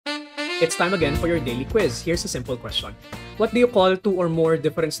It's time again for your daily quiz. Here's a simple question. What do you call two or more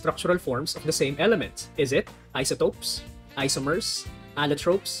different structural forms of the same element? Is it isotopes, isomers,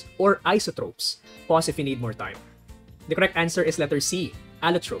 allotropes, or isotopes? Pause if you need more time. The correct answer is letter C,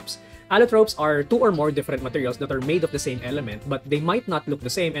 allotropes. Allotropes are two or more different materials that are made of the same element, but they might not look the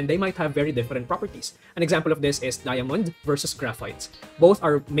same and they might have very different properties. An example of this is diamond versus graphite. Both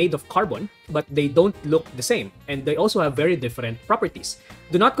are made of carbon, but they don't look the same, and they also have very different properties.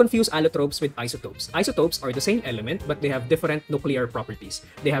 Do not confuse allotropes with isotopes. Isotopes are the same element, but they have different nuclear properties.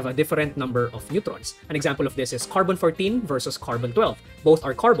 They have a different number of neutrons. An example of this is carbon-14 versus carbon-12. Both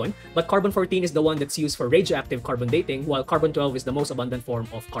are carbon, but carbon-14 is the one that's used for radioactive carbon dating, while carbon-12 is the most abundant form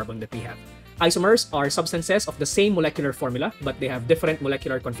of carbon that we have. Isomers are substances of the same molecular formula, but they have different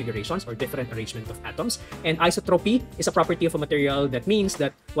molecular configurations or different arrangement of atoms. And isotropy is a property of a material that means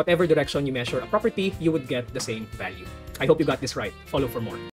that whatever direction you measure a property, you would get the same value. I hope you got this right. Follow for more.